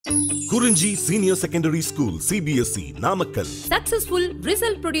KURINJI Senior Secondary School, CBSE, Namakkal. Successful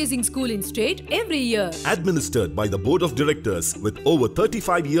result producing school in state every year. Administered by the Board of Directors with over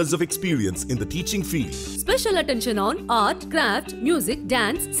 35 years of experience in the teaching field. Special attention on art, craft, music,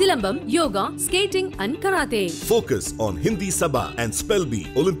 dance, silambam, yoga, skating and karate. Focus on Hindi Sabha and Spell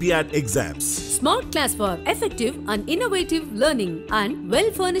Bee Olympiad exams. Smart class for effective and innovative learning and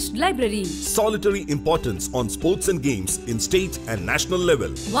well-furnished library. Solitary importance on sports and games in state and national level.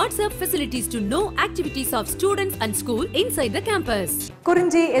 WhatsApp facilities to know activities of students and school inside the campus.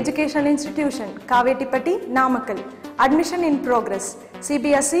 KURINJI Educational Institution, Kavetipatti, Namakkal. Admission in progress.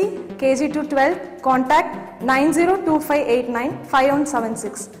 CBSE, KG to 12, contact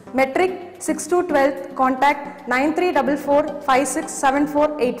 9025895176. Metric 6 to 12, contact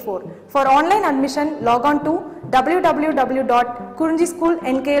 9344567484. For online admission, log on to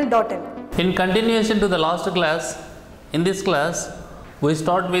www.kurinjischoolnkl.in. In continuation to the last class, in this class, we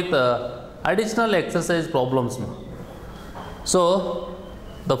start with additional exercise problems. So,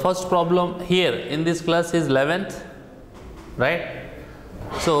 the first problem here in this class is 11th, right?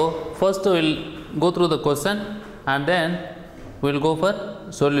 So, first we will go through the question and then we will go for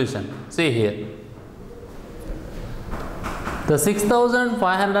solution. See here. The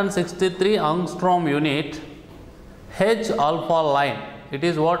 6563 angstrom unit H alpha line, it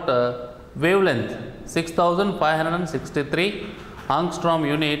is what wavelength 6563 angstrom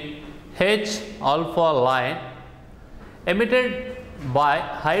unit H alpha line emitted by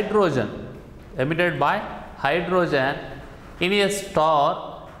hydrogen in a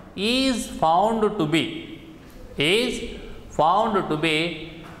star is found to be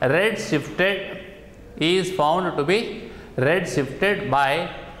redshifted by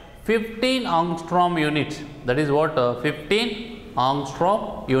 15 angstrom unit. That is what 15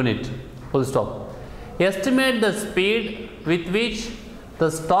 angstrom unit. Full stop. Estimate the speed with which the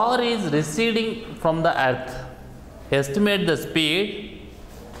star is receding from the earth. Estimate the speed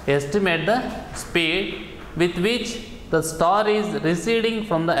with which the star is receding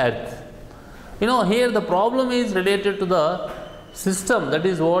from the earth. You know, here the problem is related to the system, that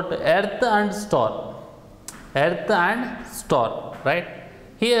is what earth and star, right?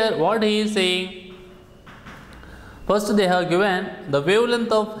 Here what he is saying, first they have given the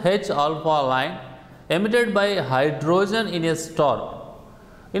wavelength of H alpha line emitted by hydrogen in a star.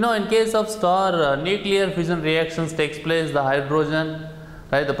 You know, in case of star, nuclear fission reactions takes place, the hydrogen,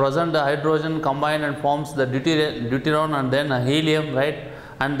 right, the present hydrogen combine and forms the deuterium and then helium, right,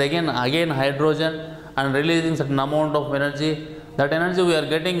 and again hydrogen and releasing certain amount of energy. That energy we are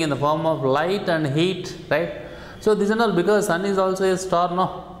getting in the form of light and heat, right? So this is all because sun is also a star,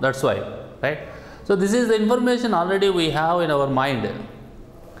 no, that's why, right? So this is the information already we have in our mind.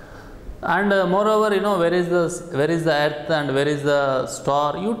 And moreover, you know, where is the earth and where is the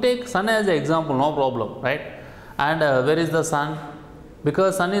star? You take sun as an example, no problem, right? And where is the sun?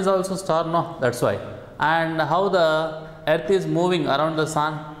 Because sun is also star, no, that's why. And how the earth is moving around the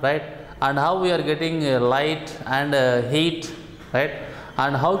sun, right? And how we are getting light and heat, right?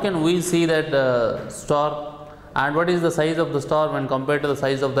 And how can we see that star? And what is the size of the star when compared to the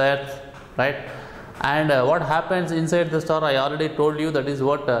size of the earth, right? And what happens inside the star, I already told you, that is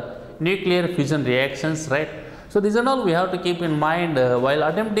what nuclear fission reactions, right? So these are all we have to keep in mind while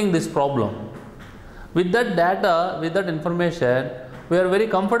attempting this problem. With that data, with that information, we are very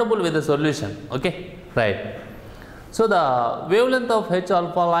comfortable with the solution, okay, right? So the wavelength of H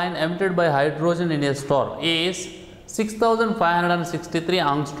alpha line emitted by hydrogen in a star is 6563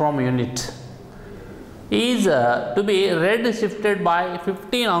 angstrom unit, is to be redshifted by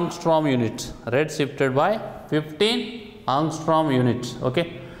 15 angstrom unit,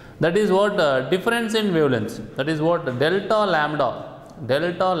 okay. That is what difference in wavelengths, that is what delta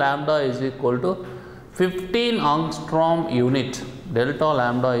lambda is equal to 15 angstrom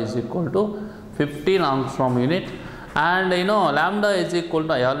unit, and you know lambda is equal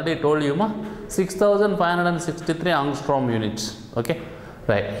to, I already told you, 6563 angstrom units, okay,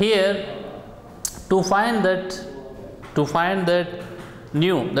 right? Here to find that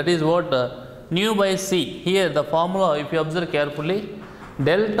nu, that is what nu by c. Here the formula, if you observe carefully,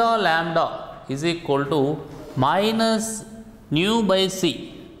 delta lambda is equal to minus nu by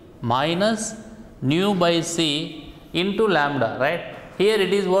c into lambda, right? Here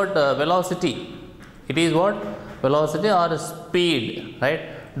it is what velocity, or speed, right?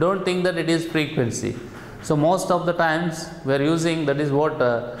 Don't think that it is frequency. So most of the times we are using, that is what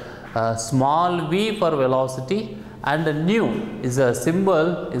small v for velocity, and nu is a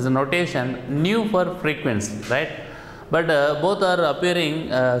symbol, is a notation, nu for frequency, right? But both are appearing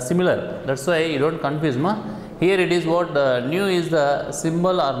similar, that's why you don't confuse, ma. Here it is what nu is the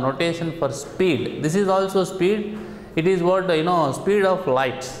symbol or notation for speed. This is also speed. It is what speed of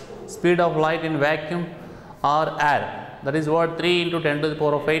light. Speed of light in vacuum or air. That is what 3 into 10 to the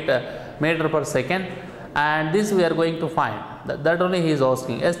power of 8 meter per second. And this we are going to find. That only he is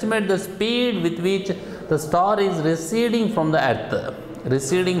asking. Estimate the speed with which the star is receding from the earth.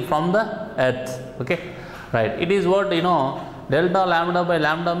 Receding from the earth. Okay. Right. It is what delta lambda by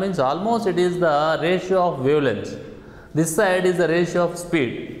lambda means almost it is the ratio of wavelength. This side is the ratio of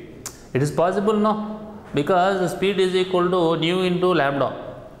speed. It is possible, no? Because the speed is equal to nu into lambda.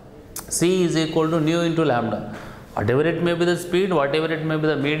 C is equal to nu into lambda. Whatever it may be the speed, whatever it may be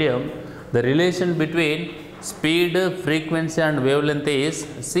the medium, the relation between speed, frequency and wavelength is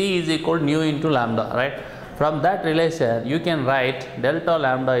C is equal to nu into lambda, right? From that relation, you can write delta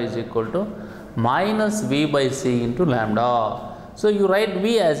lambda is equal to minus V by C into lambda. So, you write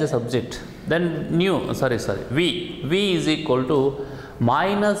V as a subject, then V is equal to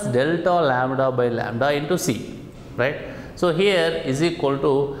minus delta lambda by lambda into C, right? So, here is equal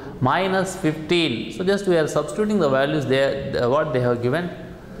to minus 15. So, just we are substituting the values there, what they have given.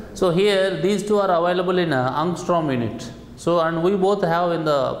 So, here these two are available in angstrom unit. So, and we both have in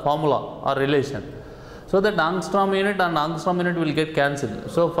the formula or relation. So, that angstrom unit and angstrom unit will get cancelled.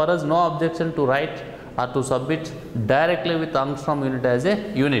 So, for us no objection to write or to submit directly with angstrom unit as a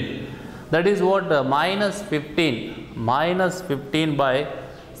unit. That is what minus 15 by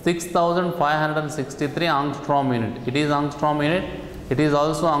 6563 angstrom unit. It is angstrom unit. It is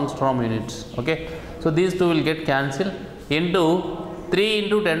also angstrom unit. Okay. So, these two will get cancelled into 3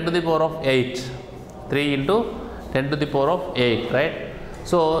 into 10 to the power of 8. 3 into 10 to the power of 8, right.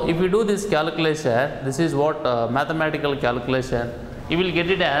 So, if you do this calculation, this is what mathematical calculation, you will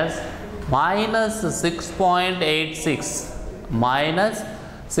get it as minus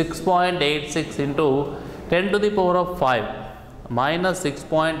 6.86 into 10 to the power of 5, minus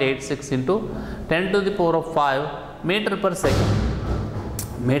 6.86 into 10 to the power of 5 meter per second,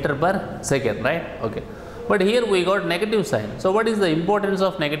 right. Okay. But here we got negative sign. So, what is the importance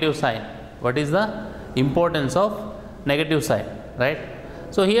of negative sign? What is the importance of negative sign, right?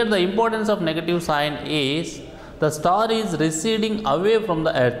 So, here the importance of negative sign is the star is receding away from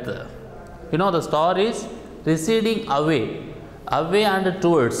the earth. The star is receding away and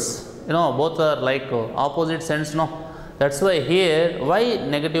towards, both are like opposite sense, no. That is why here, why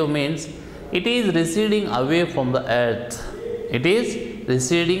negative means it is receding away from the earth. It is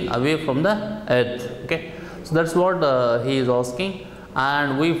receding away from the earth. Okay. So, that is what he is asking,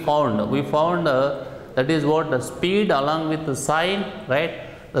 and we found that is what the speed along with the sign, right.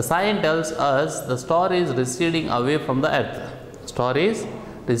 The sign tells us the star is receding away from the earth. Star is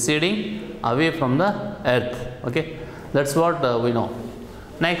receding away from the earth. Okay. That is what we know.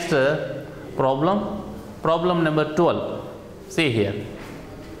 Next problem number 12. See here.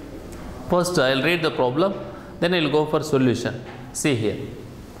 First I will read the problem, then I will go for solution. See here.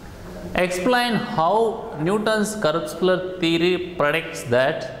 Explain how Newton's corpuscular theory predicts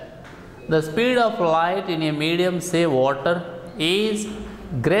that the speed of light in a medium, say water, is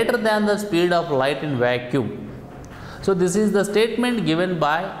greater than the speed of light in vacuum. So, this is the statement given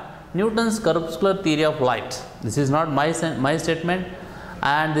by Newton's corpuscular theory of light. This is not my statement,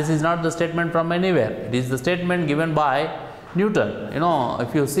 and this is not the statement from anywhere. It is the statement given by Newton.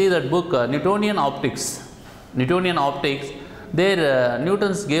 If you see that book Newtonian Optics, there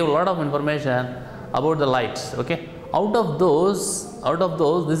Newton's gave a lot of information about the lights. Okay. Out of those,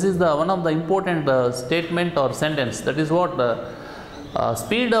 this is the one of the important statement or sentence. That is what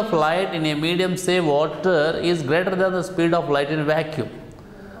speed of light in a medium, say water, is greater than the speed of light in vacuum.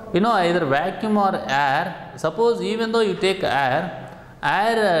 Either vacuum or air. Suppose even though you take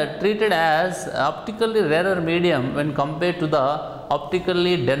air treated as optically rarer medium when compared to the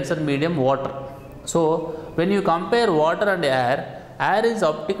optically denser medium water. So, when you compare water and air is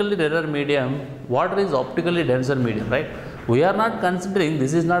optically rarer medium, water is optically denser medium, right. We are not considering,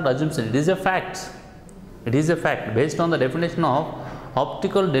 this is not assumption, it is a fact. It is a fact based on the definition of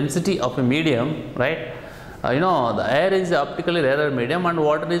optical density of a medium, right. The air is optically rarer medium and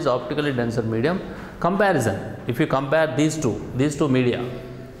water is optically denser medium. Comparison, if you compare these two media.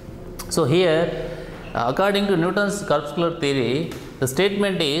 So, here according to Newton's corpuscular theory, the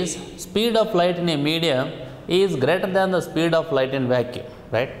statement is speed of light in a medium is greater than the speed of light in vacuum,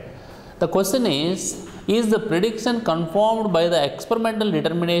 right. The question is the prediction confirmed by the experimental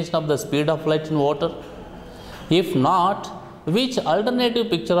determination of the speed of light in water? If not, which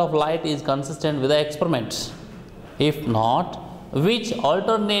alternative picture of light is consistent with the experiment? If not, which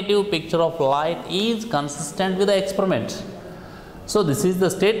alternative picture of light is consistent with the experiment? So this is the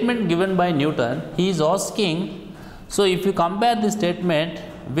statement given by Newton. He is asking, so if you compare this statement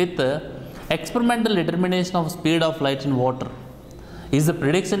with experimental determination of speed of light in water, is the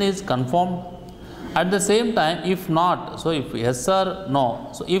prediction is confirmed? At the same time, if not, so if yes or no,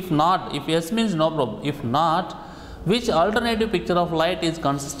 so if not, if yes means no problem, if not, which alternative picture of light is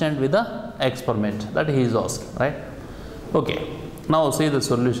consistent with the experiment? That he is asking, right? Okay, now see the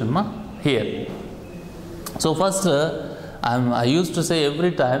solution here. So first, I used to say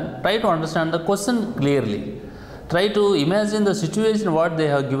every time, try to understand the question clearly. Try to imagine the situation what they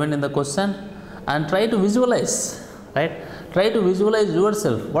have given in the question and try to visualize, right? Try to visualize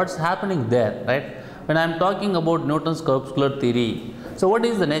yourself, what's happening there, right? When I am talking about Newton's corpuscular theory, so what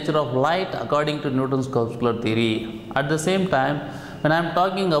is the nature of light according to Newton's corpuscular theory? At the same time, when I am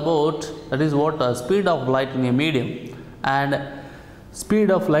talking about, that is what speed of light in a medium and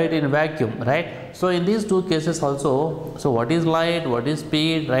speed of light in vacuum, right? So in these two cases also, so what is light, what is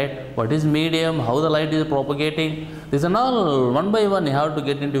speed, right? What is medium, how the light is propagating, these are all one by one you have to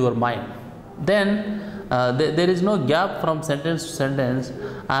get into your mind. Then there is no gap from sentence to sentence,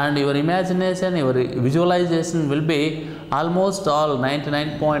 and your imagination, your visualization will be almost all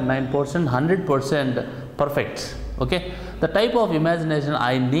 99.9%, 100% perfect. Okay, the type of imagination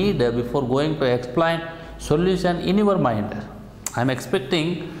I need before going to explain solution in your mind. I am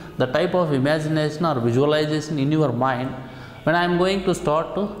expecting the type of imagination or visualization in your mind when I am going to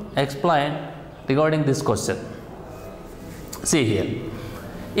start to explain regarding this question. See here,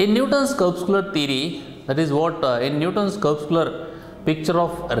 in Newton's corpuscular theory, that is what in Newton's corpuscular picture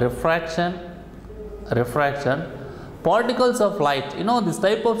of refraction, particles of light, you know, this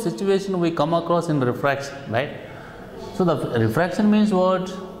type of situation we come across in refraction, right? So the refraction means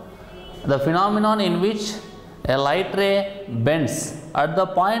what? The phenomenon in which a light ray bends at the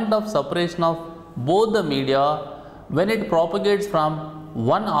point of separation of both the media when it propagates from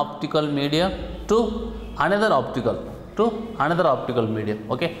one optical medium to another optical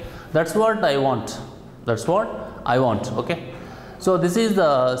medium. Okay, that's what I want. That's what I want. Okay, so this is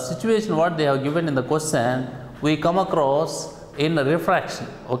the situation what they have given in the question we come across in refraction.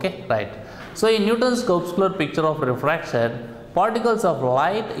 Okay, right. So in Newton's corpuscular picture of refraction, particles of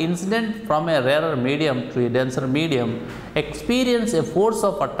light incident from a rarer medium to a denser medium experience a force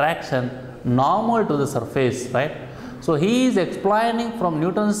of attraction normal to the surface, right? So he is explaining from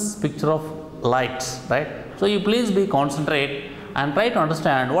Newton's picture of light, right? So you please be concentrate and try to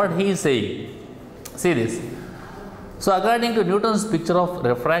understand what he is saying. See this. So according to Newton's picture of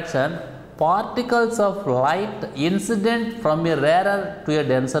refraction, particles of light incident from a rarer to a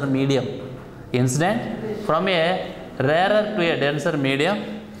denser medium, incident from a rarer to a denser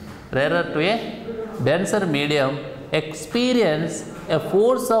medium, experience a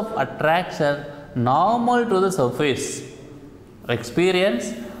force of attraction normal to the surface.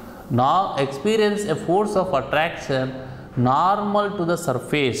 Experience a force of attraction normal to the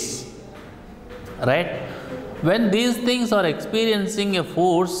surface, right? When these things are experiencing a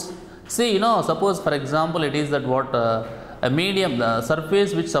force, see, you know, suppose for example it is that what a medium, the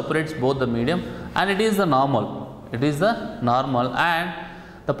surface which separates both the medium, and it is the normal, and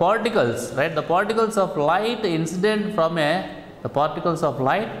the particles, right, the particles of light incident from a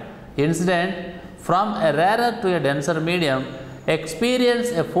rarer to a denser medium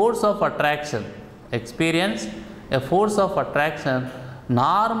experience a force of attraction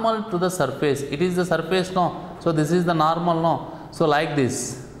normal to the surface. It is the surface, no? So this is the normal, no? So like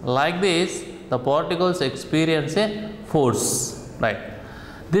this the particles experience a force, right?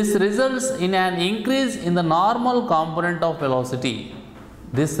 This results in an increase in the normal component of velocity.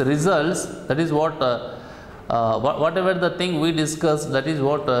 This results, that is what whatever the thing we discussed, that is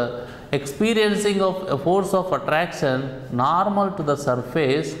what experiencing of a force of attraction normal to the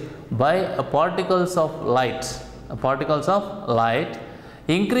surface by particles of light,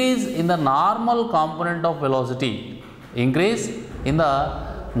 increase in the normal component of velocity,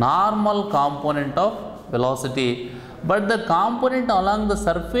 but the component along the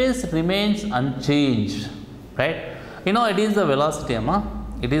surface remains unchanged, right? You know, it is the velocity, and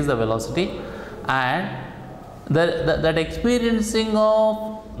that experiencing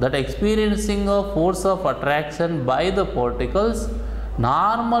of force of attraction by the particles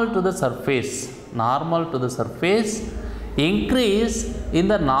normal to the surface, increase in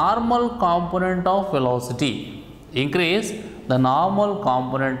the normal component of velocity,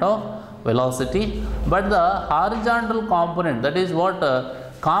 but the horizontal component, that is what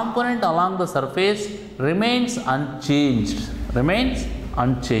component along the surface remains unchanged.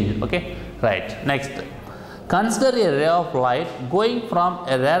 Okay, right. Next, consider a ray of light going from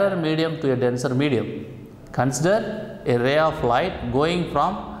a rarer medium to a denser medium. Consider a ray of light going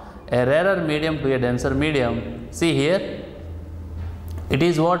from a rarer medium to a denser medium. See here, it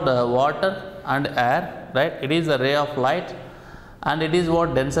is what water and air, right? It is a ray of light, and it is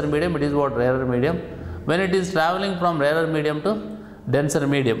what denser medium, it is what rarer medium. When it is traveling from rarer medium to denser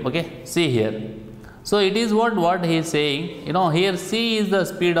medium, okay, see here. So it is what he is saying, you know, here c is the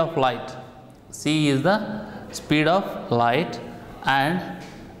speed of light, c is the speed of light, and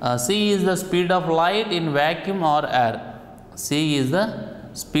c is the speed of light in vacuum or air. C is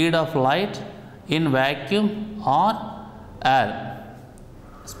the speed of light in vacuum or air.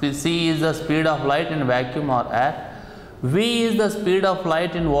 C is the speed of light in vacuum or air. V is the speed of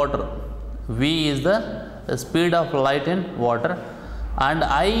light in water. V is the speed of light in water, and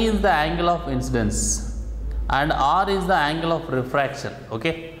I is the angle of incidence, and R is the angle of refraction.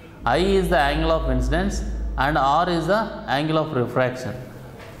 Okay, I is the angle of incidence and R is the angle of refraction.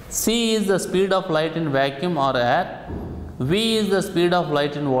 C is the speed of light in vacuum or air. V is the speed of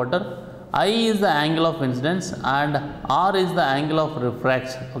light in water. I is the angle of incidence and R is the angle of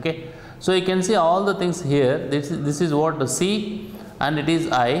refraction. Okay, so you can see all the things here. This is what the C, and it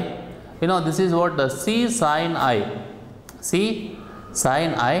is I. You know, this is what the C sin I. C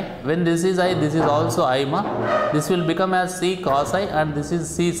sin I. When this is I, this is also I ma. This will become as C cos I, and this is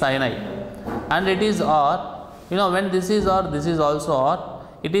C sin I. And it is R. You know, when this is R, this is also R.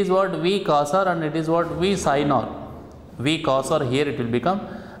 It is what V cos R, and it is what V sin R. V cos R here it will become,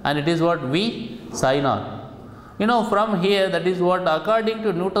 and it is what V sin R. You know, from here, that is what according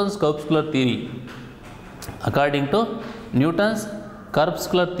to Newton's corpuscular theory. According to Newton's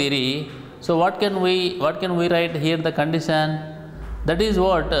corpuscular theory, so what can we write here the condition? That is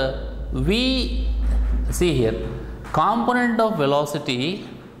what V, see here, component of velocity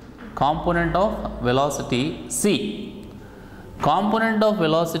C. Component of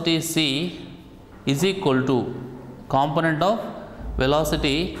velocity C is equal to component of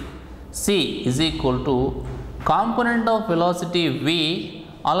velocity C is equal to component of velocity V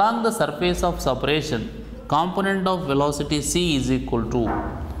along the surface of separation. Component of velocity C is equal to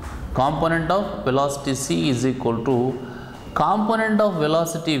component of velocity C is equal to component of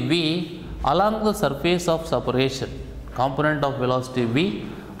velocity V along the surface of separation. Component of velocity V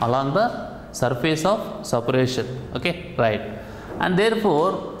along the surface of separation. Okay, right. And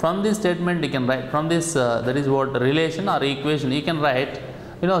therefore, from this statement you can write, from this that is what relation or equation, you can write,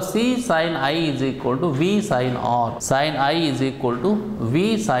 you know, C sin I is equal to V sin R. Sin I is equal to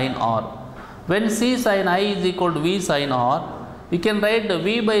V sin R. When C sin I is equal to V sin R, you can write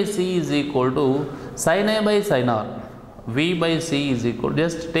V by C is equal to sin I by sin R. V by C is equal,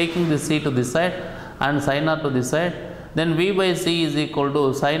 just taking the C to this side and sin R to this side, then V by C is equal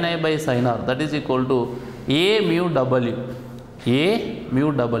to sin I by sin R, that is equal to A mu W. A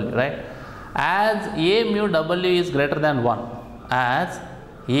mu W, right? As A mu W is greater than 1, as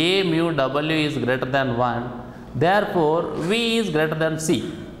A mu W is greater than 1, therefore V is greater than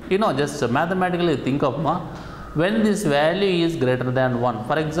C. You know, just mathematically think of when this value is greater than 1.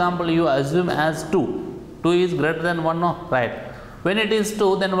 For example, you assume as 2. 2 is greater than 1, no? Right. When it is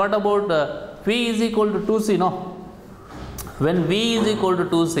 2, then what about V is equal to 2C, no? When V is equal to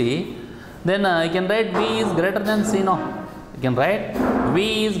 2C, then I can write V is greater than C, no? You can write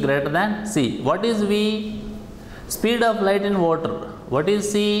V is greater than C. What is V? Speed of light in water. What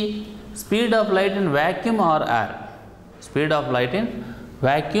is C? Speed of light in vacuum or air. Speed of light in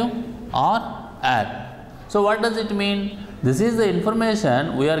vacuum or air. So what does it mean? This is the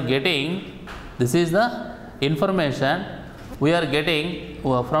information we are getting. This is the information we are getting.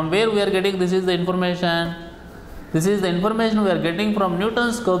 From where we are getting? This is the information. This is the information we are getting from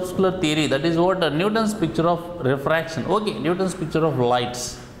Newton's corpuscular theory. That is what Newton's picture of refraction. Okay, Newton's picture of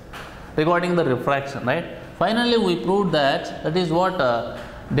lights regarding the refraction, right? Finally, we proved that is what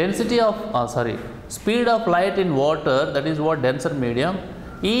density of speed of light in water, that is what denser medium,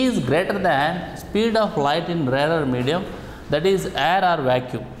 is greater than speed of light in rarer medium, that is air or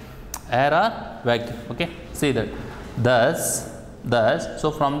vacuum. Air or vacuum. Okay, see that. Thus,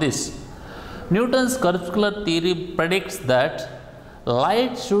 so from this, Newton's corpuscular theory predicts that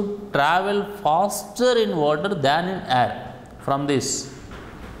light should travel faster in water than in air. From this,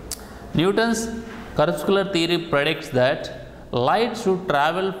 Newton's corpuscular theory predicts that light should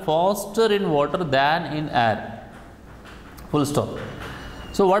travel faster in water than in air. Full stop.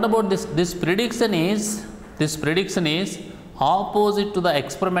 So what about this? This prediction is opposite to the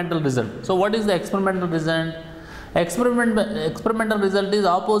experimental result. So what is the experimental result? Experimental result is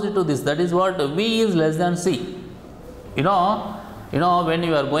opposite to this. That is what V is less than C. You know when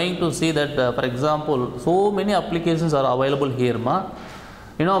you are going to see that, for example, so many applications are available here, ma.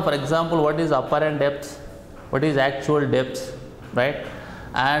 You know, for example, what is apparent depth? what is actual depth, right?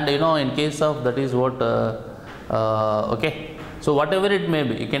 And in case of that is what okay, so whatever it may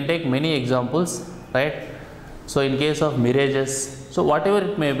be, you can take many examples, right? So in case of mirages, so whatever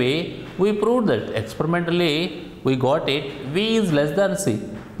it may be, we proved that experimentally we got it, V is less than C.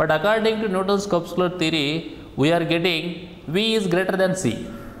 But according to Newton's corpuscular theory, we are getting V is greater than C.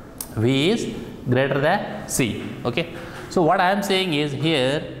 V is greater than C. Okay. So what I am saying is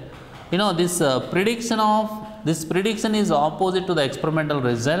here, this prediction is opposite to the experimental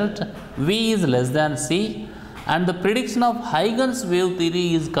result. V is less than C, and the prediction of Huygens wave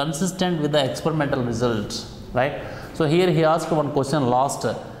theory is consistent with the experimental result, right? So here he asked one question last.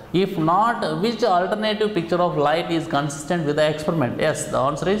 If not, which alternative picture of light is consistent with the experiment? Yes, the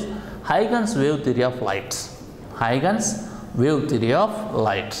answer is Huygens wave theory of light. Huygens wave theory of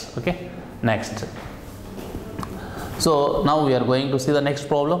light. Okay. Next. So now we are going to see the next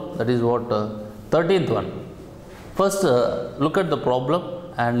problem. That is what 13th one. First, look at the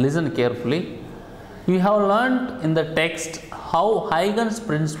problem and listen carefully. We have learnt in the text how Huygens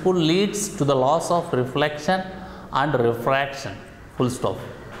principle leads to the laws of reflection and refraction. Full stop.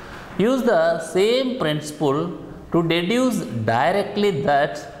 Use the same principle to deduce directly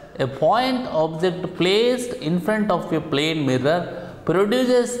that a point object placed in front of a plane mirror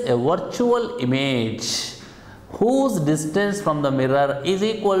produces a virtual image whose distance from the mirror is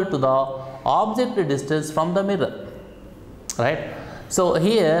equal to the object distance from the mirror, right? So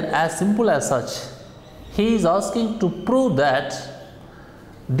here, as simple as such, he is asking to prove that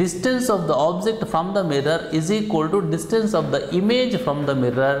distance of the object from the mirror is equal to distance of the image from the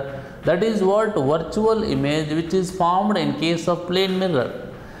mirror. That is what virtual image which is formed in case of plane mirror.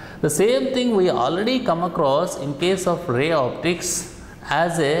 The same thing we already come across in case of ray optics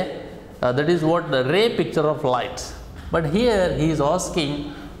as a that is what the ray picture of light. But here he is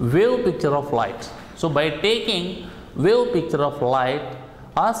asking wave picture of light. So by taking wave picture of light,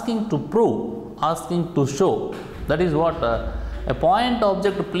 asking to prove, asking to show, that is what a point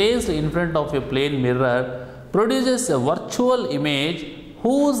object placed in front of a plane mirror produces a virtual image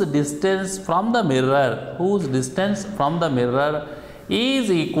whose distance from the mirror is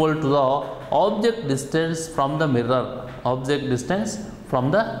equal to the object distance from the mirror,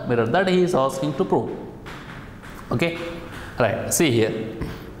 that he is asking to prove. Okay, right. See here.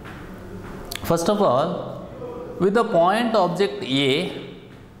 First of all, with the point object A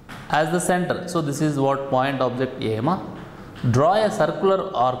as the center, so this is what point object A, draw a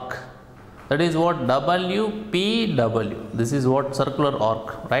circular arc, that is what WPW, this is what circular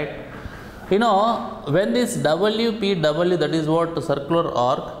arc, right? When this WPW, that is what circular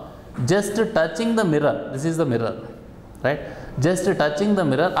arc, just touching the mirror, this is the mirror, right? Just touching the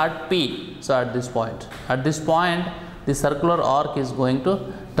mirror at P, so at this point, the circular arc is going to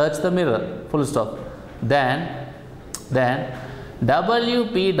touch the mirror, full stop. Then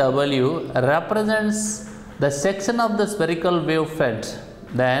WPW represents the section of the spherical wave front.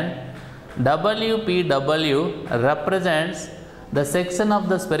 Then WPW represents the section of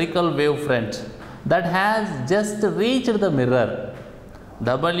the spherical wave front that has just reached the mirror.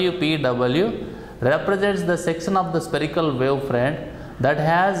 WPW represents the section of the spherical wave front that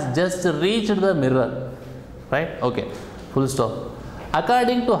has just reached the mirror, right? Okay, full stop.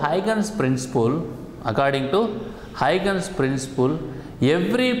 According to Huygens principle,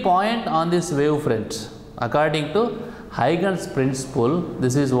 every point on this wave front, according to Huygens principle,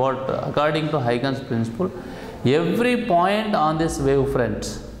 this is what according to Huygens principle, every point on this wave front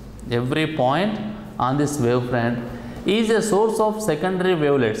is a source of secondary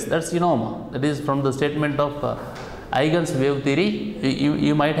wavelets. That's that is from the statement of Huygens wave theory.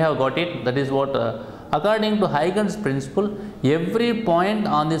 You might have got it. That is what according to Huygens principle, every point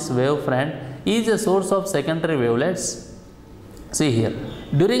on this wave front is a source of secondary wavelets. See here,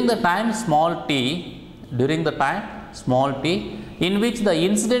 during the time small t, in which the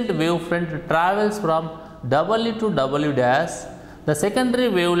incident wavefront travels from W to W dash, the secondary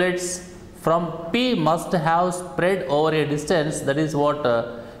wavelets from P must have spread over a distance, that is what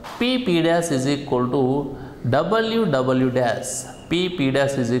P dash is equal to W dash. P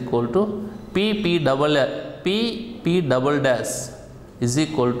dash is equal to P double dash is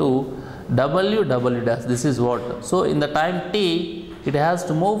equal to W dash. This is what. So in the time t, it has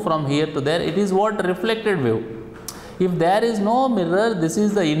to move from here to there. It is what reflected wave. If there is no mirror, this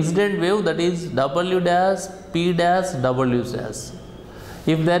is the incident wave, that is W dash, P dash, W dash.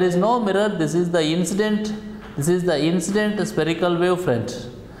 If there is no mirror, this is the incident spherical wave front,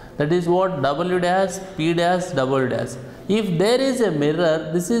 that is what W dash, P dash, W dash. If there is a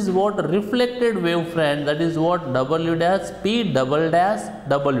mirror, this is what reflected wave front, that is what W dash, P double dash,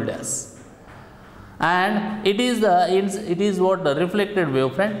 W dash. and it is what the reflected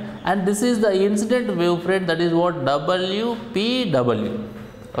wavefront, and this is the incident wavefront, that is what WPW.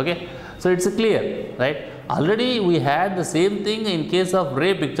 Okay, so it's clear, right? Already we had the same thing in case of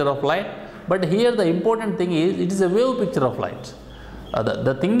ray picture of light, but here the important thing is it is a wave picture of light.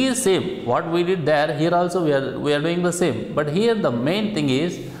 The thing is same, what we did there, here also we are doing the same, but here the main thing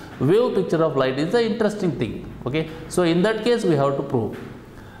is wave picture of light is the interesting thing. Okay, so in that case we have to prove.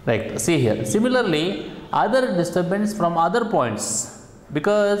 Right, see here. Similarly, other disturbance from other points,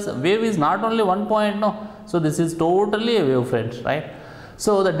 because wave is not only one point, no. So this is totally a wavefront, right?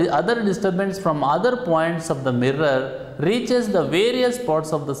 So the other disturbance from other points of the mirror reaches the various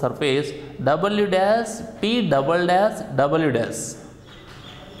parts of the surface W dash, P double dash, W dash.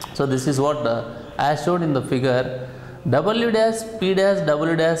 So this is what as shown in the figure, W dash, P dash,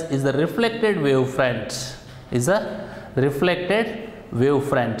 W dash is the reflected wavefront. Is a reflected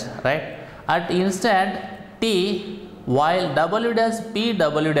wavefront, right? At instant t, while W dash P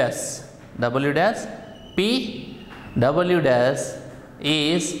W dash P W dash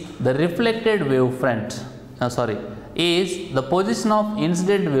is the reflected wavefront, is the position of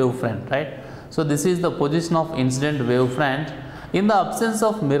incident wavefront, right? So this is the position of incident wavefront in the absence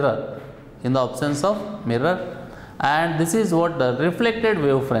of mirror, and this is what the reflected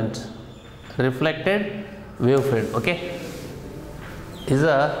wavefront, okay, is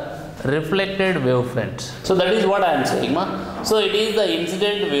a reflected wavefront. So that is what I am saying, so it is the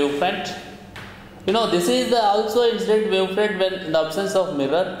incident wavefront. You know, this is the also incident wavefront when in the absence of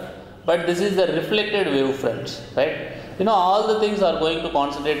mirror, but this is the reflected wavefront, right? You know, all the things are going to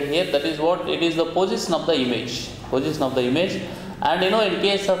concentrate here. That is what it is, the position of the image, and you know, in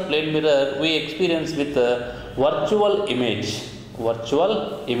case of plane mirror we experience with virtual image,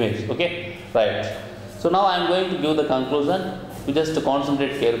 okay, right? So now I am going to give the conclusion. You just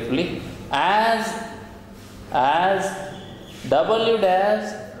concentrate carefully. As W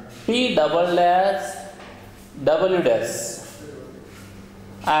dash P double dash W dash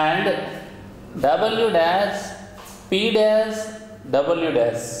and W dash P dash W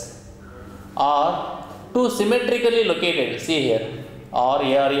dash are two symmetrically located, see here, or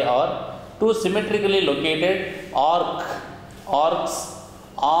two symmetrically located arcs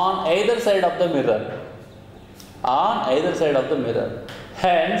on either side of the mirror.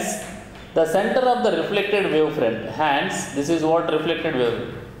 Hence, the center of the reflected wavefront. Hence, this is what reflected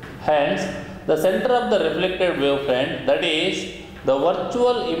wave. Hence, the center of the reflected wavefront, that is the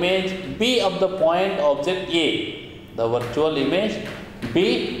virtual image B of the point object A. The virtual image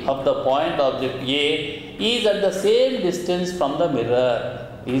B of the point object A is at the same distance from the mirror.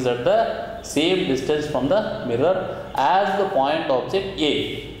 As the point object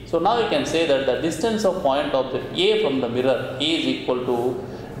A. So now you can say that the distance of point object A from the mirror is equal to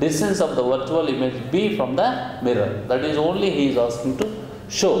distance of the virtual image B from the mirror. That is only he is asking to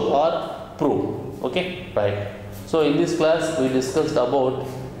show or prove. Okay, right. So in this class we discussed about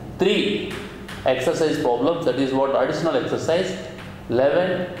 3 exercise problems, that is what additional exercise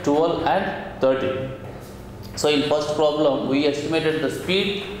 11, 12 and 13. So in first problem we estimated the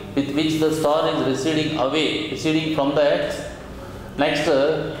speed with which the star is receding from the X. Next,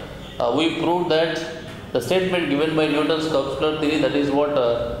 we proved that the statement given by Newton's Kepler theory, that is what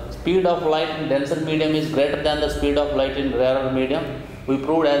speed of light in denser medium is greater than the speed of light in rarer medium, we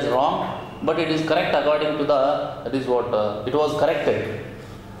proved as wrong, but it is correct according to the, that is what it was corrected.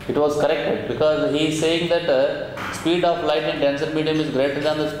 Because he is saying that speed of light in denser medium is greater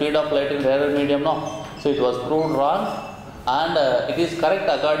than the speed of light in rarer medium. No, so it was proved wrong, and it is correct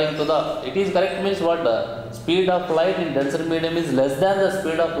according to the, it is correct means what, speed of light in denser medium is less than the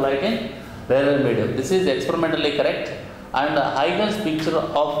speed of light in rarer medium. This is experimentally correct, and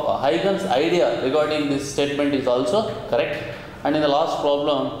Huygens idea regarding this statement is also correct. And in the last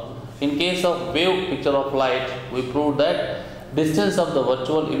problem, in case of wave picture of light, we proved that distance of the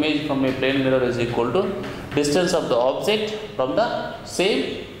virtual image from a plane mirror is equal to distance of the object from the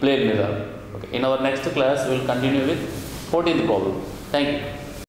same plane mirror. Okay. In our next class, we will continue with 14th problem. Thank you.